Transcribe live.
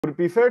Would it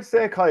be fair to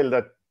say, Kyle,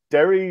 that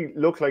Derry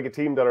look like a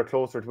team that are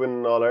closer to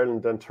winning All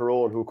Ireland than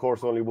Tyrone, who of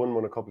course only won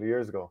one a couple of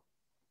years ago?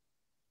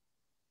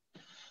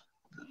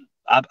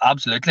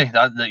 Absolutely.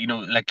 That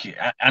like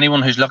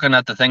anyone who's looking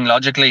at the thing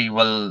logically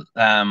will,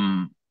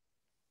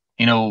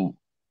 you know,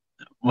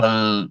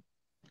 will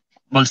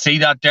see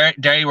that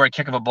Derry were a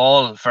kick of a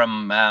ball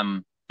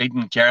from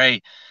beating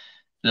Kerry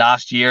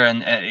last year,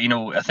 and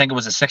I think it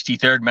was the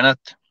 63rd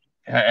minute,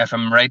 if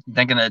I'm right in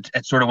thinking it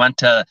sort of went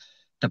to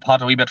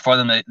pot a wee bit for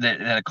them. They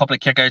had a couple of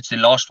kickouts. They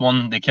lost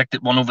one. They kicked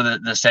it one over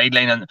the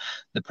sideline, and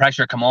the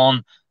pressure come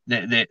on.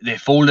 They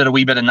folded a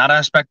wee bit in that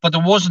aspect, but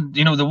there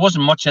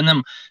wasn't much in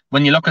them.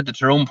 When you look at the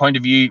Tyrone point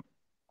of view,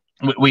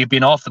 we've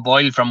been off the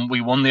boil from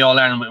we won the All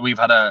Ireland. We've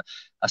had a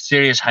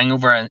serious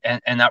hangover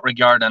in that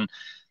regard, and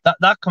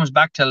that comes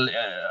back to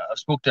I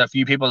spoke to a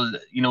few people.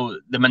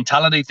 The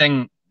mentality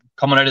thing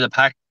coming out of the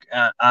pack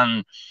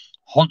and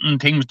hunting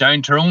teams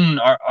down. Tyrone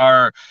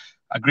are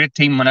a great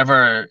team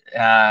whenever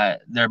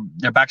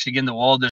their backs against the wall.